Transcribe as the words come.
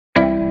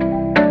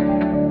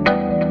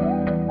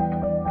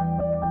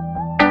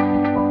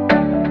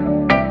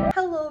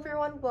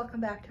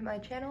welcome back to my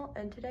channel,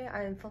 and today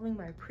I am filming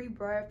my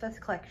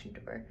Pre-BreyerFest collection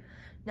tour.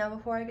 Now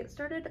before I get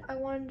started, I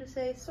wanted to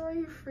say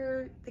sorry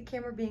for the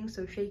camera being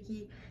so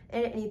shaky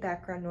and any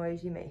background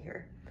noise you may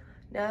hear.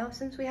 Now,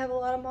 since we have a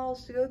lot of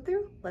models to go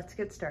through, let's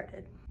get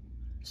started.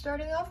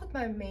 Starting off with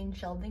my main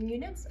shelving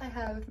units, I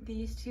have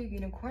these two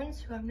unicorns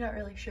who I'm not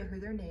really sure who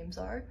their names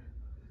are.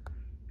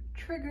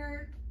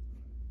 Trigger,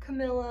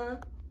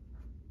 Camilla,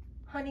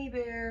 Honey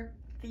Bear,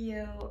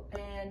 Theo,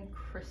 and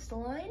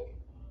Crystalline.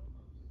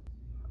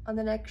 On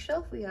the next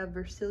shelf, we have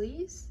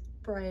Versailles,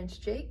 Brian's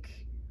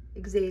Jake,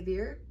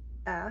 Xavier,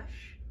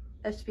 Ash,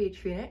 SVH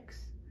Phoenix,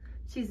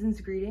 Season's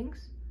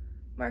Greetings,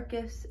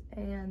 Marcus,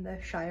 and the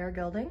Shire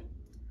Gelding.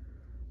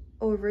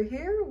 Over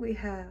here, we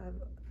have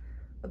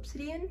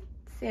Obsidian,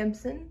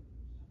 Samson,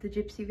 the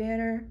Gypsy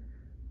Vanner,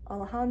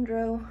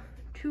 Alejandro,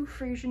 two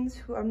Frisians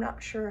who I'm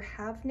not sure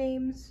have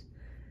names,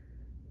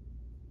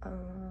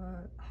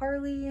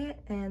 Harley,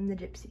 and the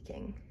Gypsy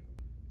King.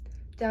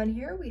 Down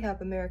here, we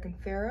have American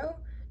Pharaoh,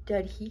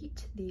 Dead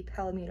Heat, the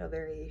Palomino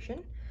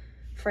variation,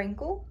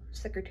 Frankel,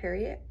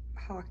 Secretariat,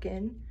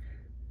 Hawken,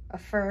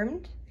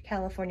 Affirmed,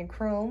 California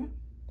Chrome,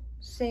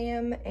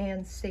 Sam,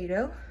 and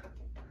Sato.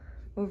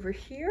 Over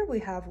here we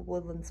have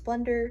Woodland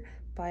Splendor,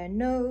 By a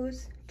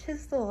Nose,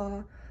 Tis the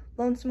Law,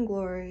 Lonesome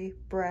Glory,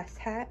 Brass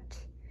Hat,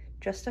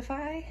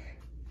 Justify,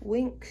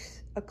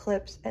 Winx,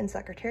 Eclipse, and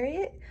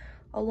Secretariat,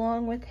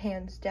 along with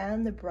hands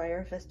down the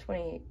BreyerFest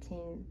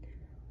 2018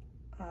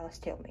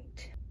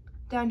 Stalemate.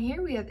 Down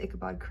here we have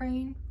Ichabod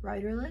Crane,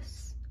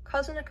 Riderless,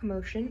 Cousin of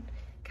Commotion,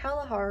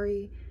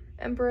 Kalahari,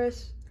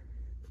 Empress,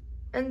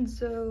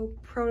 Enzo,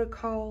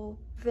 Protocol,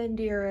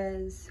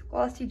 Venderes,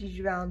 Glossy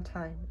Gigi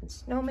Valentine, and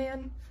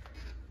Snowman.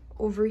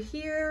 Over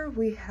here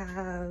we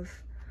have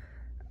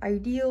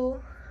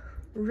Ideal,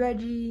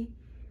 Reggie,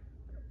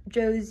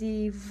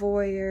 Josie,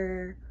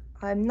 Voyeur.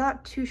 I'm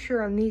not too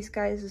sure on these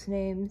guys'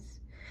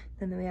 names.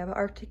 And then we have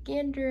Arctic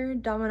Gander,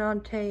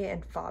 Dominante,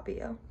 and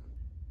Fabio.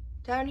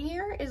 Down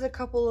here is a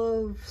couple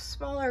of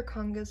smaller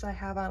congas I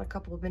have on a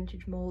couple of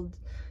vintage molds,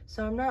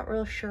 so I'm not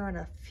real sure on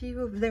a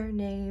few of their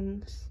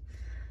names.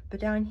 But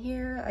down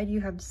here I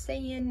do have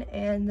Saiyan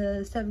and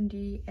the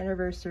 70th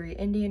anniversary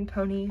Indian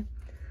pony.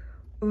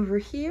 Over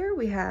here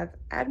we have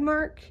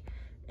Admark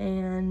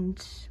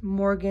and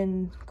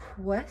Morgan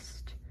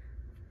Quest,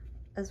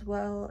 as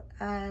well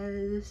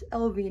as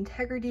LV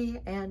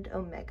Integrity and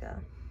Omega.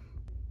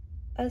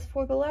 As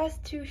for the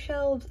last two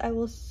shelves, I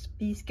will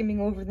be skimming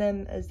over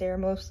them as they are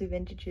mostly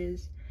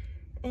vintages,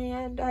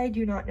 and I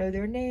do not know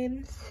their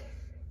names.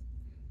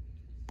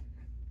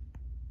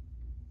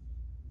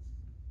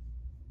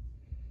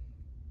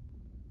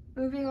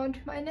 Moving on to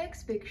my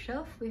next big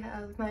shelf, we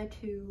have my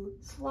two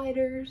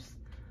sliders.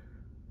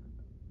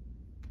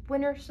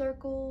 Winner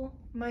Circle,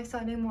 my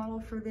signing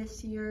model for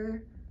this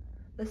year,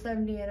 the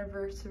 70th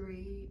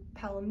anniversary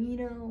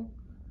Palomino,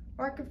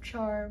 Mark of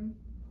Charm,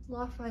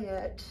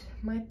 Lafayette,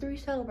 my three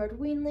saddlebred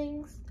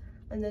weanlings,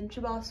 and then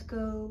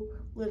Chabasco,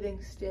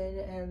 Livingston,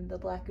 and the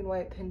black and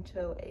white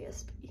Pinto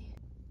ASP.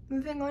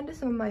 Moving on to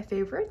some of my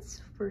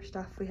favorites. First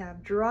off, we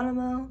have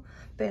Geronimo,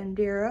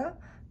 Bandera,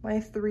 my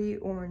three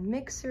Orin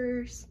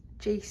mixers,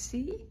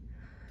 JC,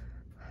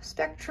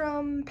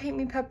 Spectrum, Paint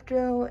Me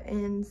Pepto,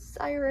 and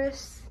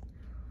Cyrus.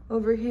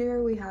 Over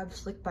here we have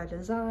Slick by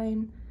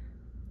Design,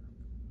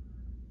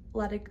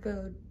 Let It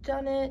Go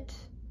Done It,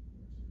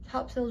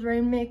 Top Sales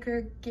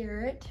Rainmaker,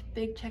 Garrett,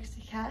 Big Checks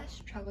to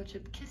Cash, Chocolate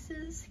Chip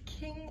Kisses,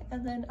 King,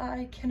 and then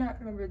I cannot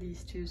remember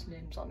these two's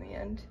names on the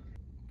end.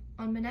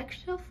 On my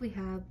next shelf we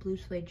have Blue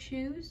Suede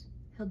Shoes,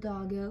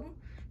 Hidalgo,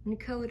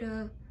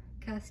 Nakota,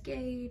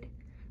 Cascade,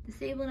 the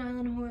Sable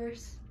Island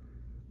Horse,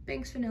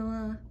 Banks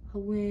Vanilla,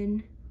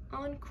 Hawin,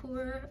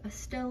 Encore,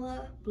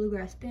 Estella,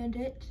 Bluegrass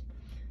Bandit,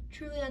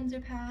 Truly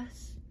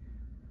Unsurpassed,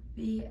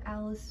 the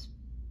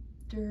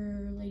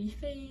Alistair Lady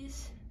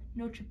Faze,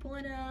 Noche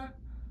Buena,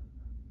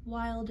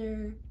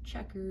 Wilder,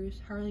 Checkers,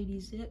 Harley D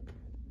Zip,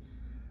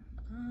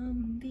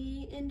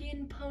 the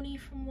Indian pony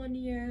from one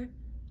year,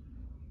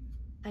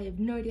 I have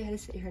no idea how to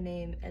say her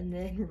name, and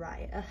then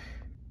Raya.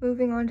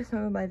 Moving on to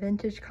some of my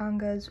vintage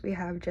congas, we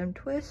have Gem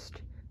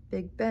Twist,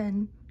 Big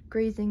Ben,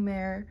 Grazing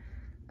Mare.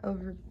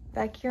 Over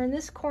back here in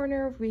this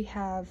corner, we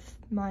have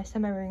my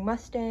semi-ring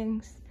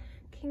Mustangs,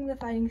 King the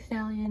Fighting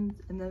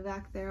Stallions, and then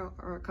back there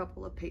are a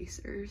couple of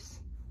Pacers.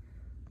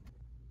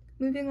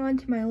 Moving on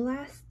to my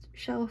last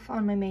shelf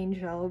on my main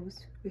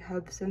shelves, we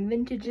have some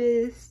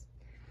vintages,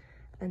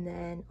 and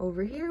then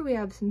over here we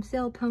have some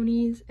sale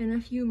ponies and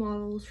a few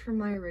models from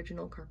my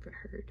original carpet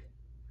herd.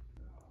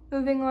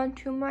 Moving on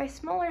to my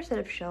smaller set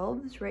of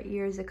shelves, right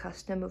here is a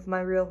custom of my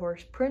Real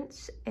Horse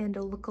Prince and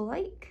a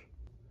look-alike.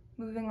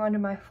 Moving on to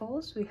my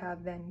fulls, we have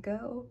Van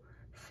Gogh,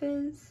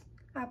 Fizz,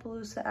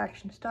 Appaloosa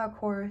Action Stock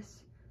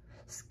Horse,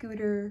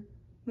 Scooter,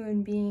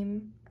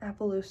 Moonbeam,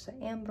 Appaloosa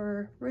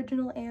Amber,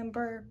 Original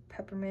Amber,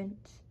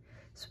 Peppermint,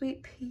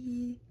 Sweet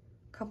Pea,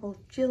 a couple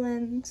of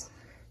Gillens,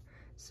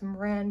 some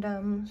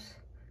randoms,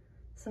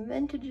 some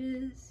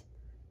vintages,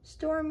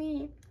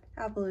 Stormy,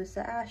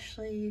 Appaloosa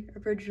Ashley,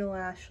 Original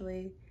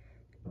Ashley,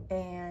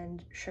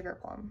 and Sugar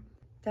Plum.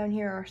 Down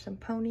here are some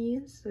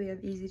ponies. So we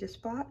have Easy to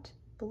Spot,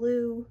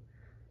 Blue,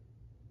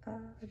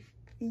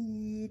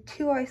 the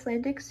two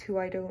Icelandics, who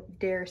I don't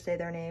dare say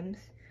their names,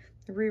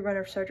 the rerun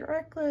of Sergeant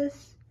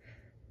Reckless,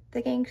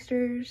 the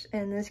Gangsters,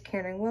 and this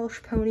Canning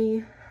Welsh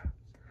pony.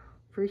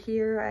 Over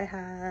here I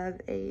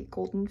have a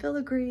Golden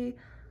Filigree,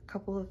 a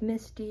couple of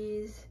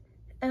Misties,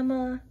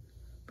 Emma,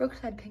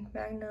 Brookside Pink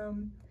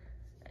Magnum,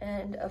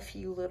 and a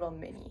few little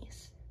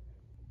minis.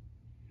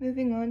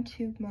 Moving on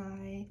to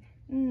my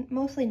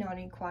mostly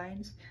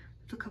non-equines,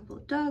 with a couple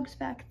of dogs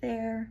back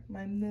there,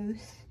 my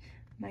moose,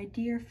 my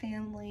deer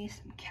family,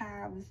 some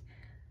calves,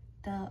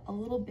 a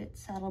little bit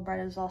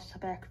saddlebred is also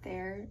back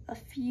there, a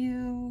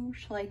few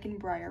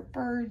Schleichen-Breyer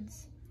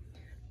birds,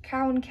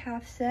 cow and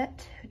calf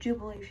set,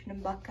 Jubilation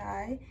and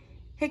Buckeye,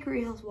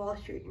 Hickory Hills, Wall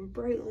Street and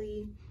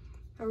Brightly,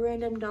 a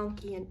random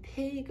donkey and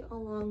pig,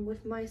 along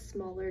with my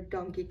smaller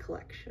donkey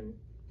collection.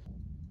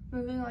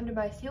 Moving on to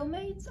my seal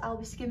mates, I'll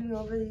be skimming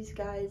over these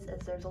guys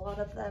as there's a lot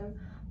of them,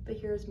 but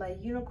here's my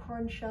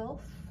unicorn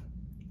shelf.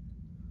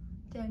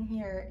 Down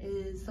here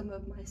is some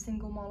of my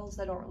single models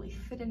that don't really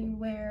fit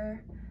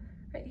anywhere.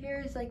 Right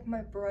here is like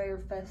my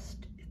BreyerFest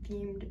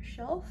themed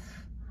shelf.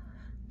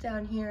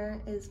 Down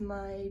here is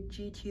my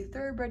G2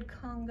 thoroughbred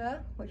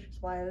conga, which is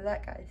why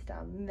that guy's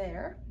down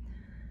there.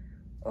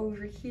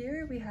 Over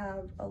here we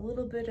have a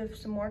little bit of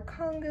some more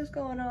congas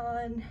going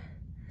on.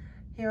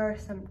 Here are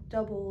some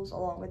doubles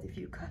along with a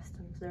few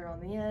customs there on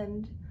the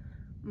end.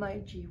 My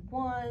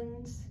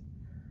G1s,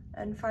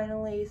 and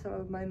finally some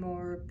of my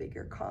more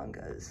bigger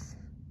congas.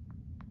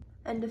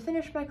 And to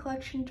finish my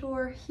collection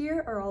tour,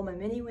 here are all my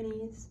mini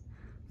winnies.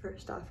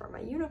 First off are my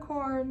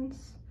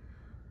unicorns.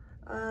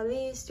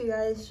 These two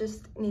guys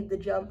just need the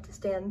jump to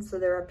stand, so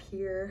they're up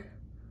here.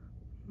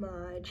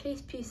 My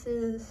chase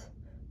pieces,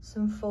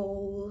 some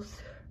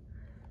foals,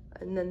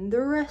 and then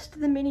the rest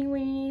of the mini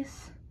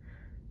winnies.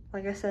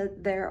 Like I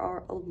said, there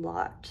are a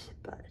lot,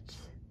 but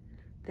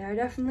they are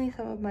definitely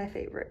some of my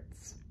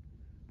favorites.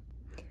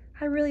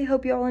 I really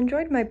hope you all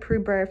enjoyed my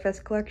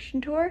Pre-BreyerFest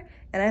collection tour,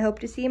 and I hope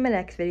to see you in my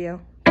next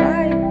video.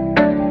 Bye!